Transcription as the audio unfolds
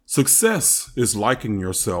Success is liking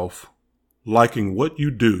yourself, liking what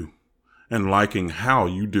you do, and liking how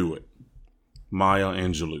you do it. Maya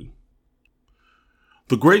Angelou.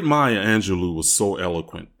 The great Maya Angelou was so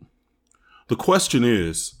eloquent. The question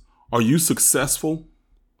is, are you successful?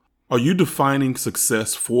 Are you defining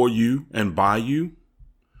success for you and by you?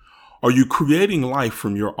 Are you creating life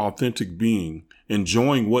from your authentic being,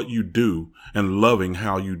 enjoying what you do and loving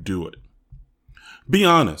how you do it? Be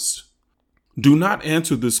honest. Do not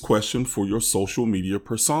answer this question for your social media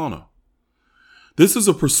persona. This is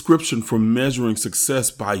a prescription for measuring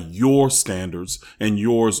success by your standards and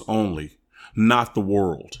yours only, not the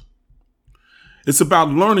world. It's about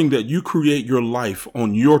learning that you create your life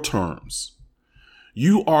on your terms.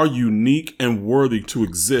 You are unique and worthy to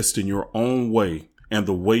exist in your own way and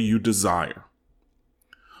the way you desire.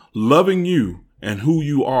 Loving you and who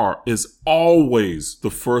you are is always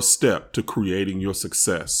the first step to creating your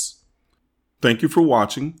success. Thank you for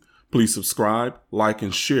watching. Please subscribe, like,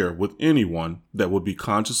 and share with anyone that would be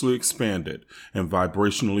consciously expanded and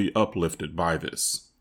vibrationally uplifted by this.